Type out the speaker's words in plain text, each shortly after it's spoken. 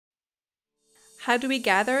How do we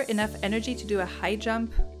gather enough energy to do a high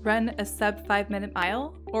jump, run a sub 5-minute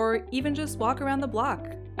mile, or even just walk around the block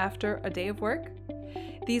after a day of work?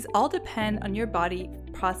 These all depend on your body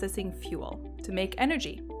processing fuel to make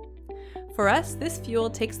energy. For us, this fuel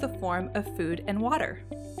takes the form of food and water.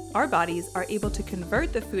 Our bodies are able to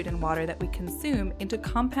convert the food and water that we consume into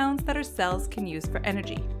compounds that our cells can use for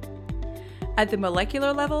energy. At the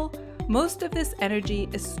molecular level, most of this energy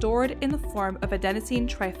is stored in the form of adenosine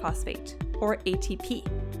triphosphate, or ATP.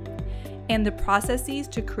 And the processes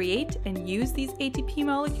to create and use these ATP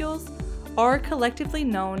molecules are collectively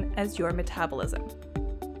known as your metabolism.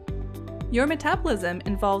 Your metabolism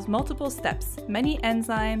involves multiple steps, many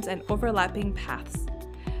enzymes, and overlapping paths.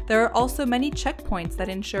 There are also many checkpoints that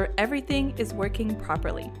ensure everything is working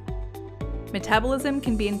properly. Metabolism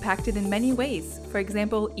can be impacted in many ways, for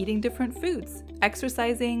example, eating different foods,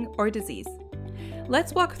 exercising, or disease.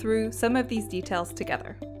 Let's walk through some of these details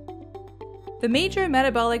together. The major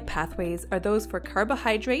metabolic pathways are those for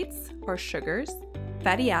carbohydrates, or sugars,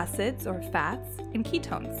 fatty acids, or fats, and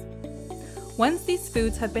ketones. Once these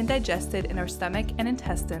foods have been digested in our stomach and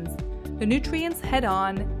intestines, the nutrients head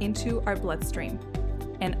on into our bloodstream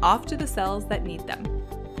and off to the cells that need them.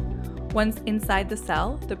 Once inside the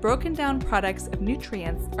cell, the broken down products of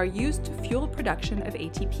nutrients are used to fuel production of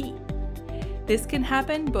ATP. This can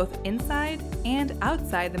happen both inside and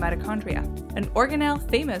outside the mitochondria, an organelle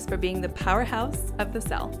famous for being the powerhouse of the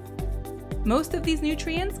cell. Most of these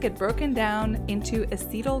nutrients get broken down into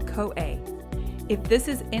acetyl-CoA. If this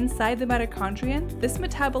is inside the mitochondrion, this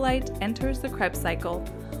metabolite enters the Krebs cycle,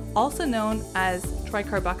 also known as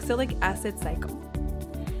tricarboxylic acid cycle.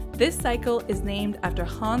 This cycle is named after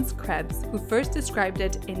Hans Krebs, who first described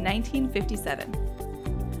it in 1957.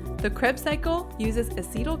 The Krebs cycle uses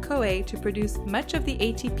acetyl-CoA to produce much of the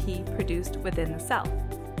ATP produced within the cell.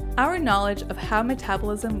 Our knowledge of how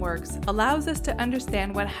metabolism works allows us to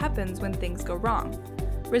understand what happens when things go wrong,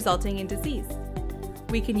 resulting in disease.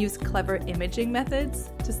 We can use clever imaging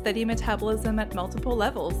methods to study metabolism at multiple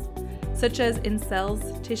levels, such as in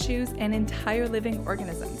cells, tissues, and entire living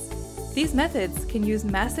organisms. These methods can use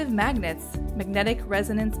massive magnets, magnetic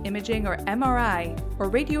resonance imaging or MRI, or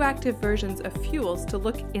radioactive versions of fuels to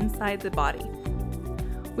look inside the body.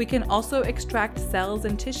 We can also extract cells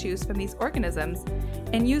and tissues from these organisms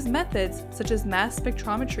and use methods such as mass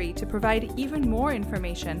spectrometry to provide even more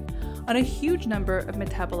information on a huge number of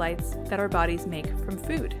metabolites that our bodies make from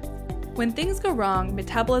food. When things go wrong,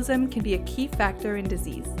 metabolism can be a key factor in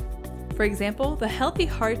disease. For example, the healthy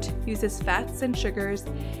heart uses fats and sugars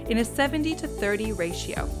in a 70-30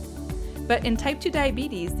 ratio. But in type 2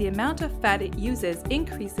 diabetes, the amount of fat it uses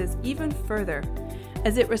increases even further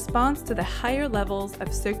as it responds to the higher levels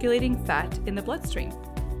of circulating fat in the bloodstream.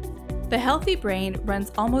 The healthy brain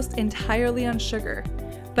runs almost entirely on sugar,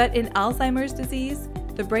 but in Alzheimer's disease,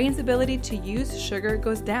 the brain's ability to use sugar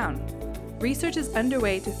goes down. Research is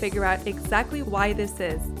underway to figure out exactly why this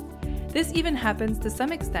is. This even happens to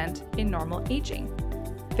some extent in normal aging.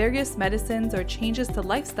 Various medicines or changes to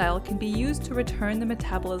lifestyle can be used to return the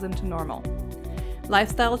metabolism to normal.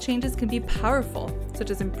 Lifestyle changes can be powerful,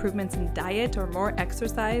 such as improvements in diet or more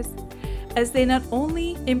exercise, as they not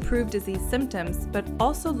only improve disease symptoms, but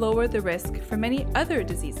also lower the risk for many other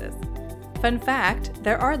diseases. Fun fact,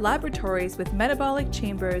 there are laboratories with metabolic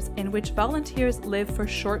chambers in which volunteers live for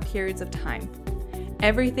short periods of time.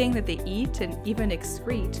 Everything that they eat and even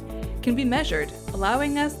excrete can be measured,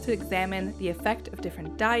 allowing us to examine the effect of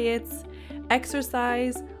different diets,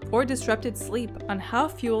 exercise, or disrupted sleep on how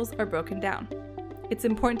fuels are broken down. It's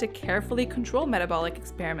important to carefully control metabolic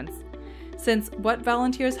experiments, since what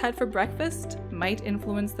volunteers had for breakfast might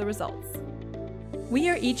influence the results. We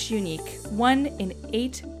are each unique, 1 in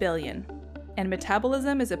 8 billion, and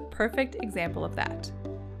metabolism is a perfect example of that.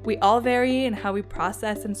 We all vary in how we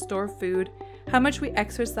process and store food, how much we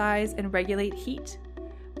exercise and regulate heat.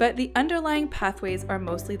 But the underlying pathways are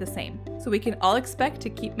mostly the same, so we can all expect to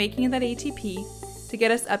keep making that ATP to get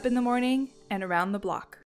us up in the morning and around the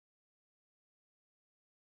block.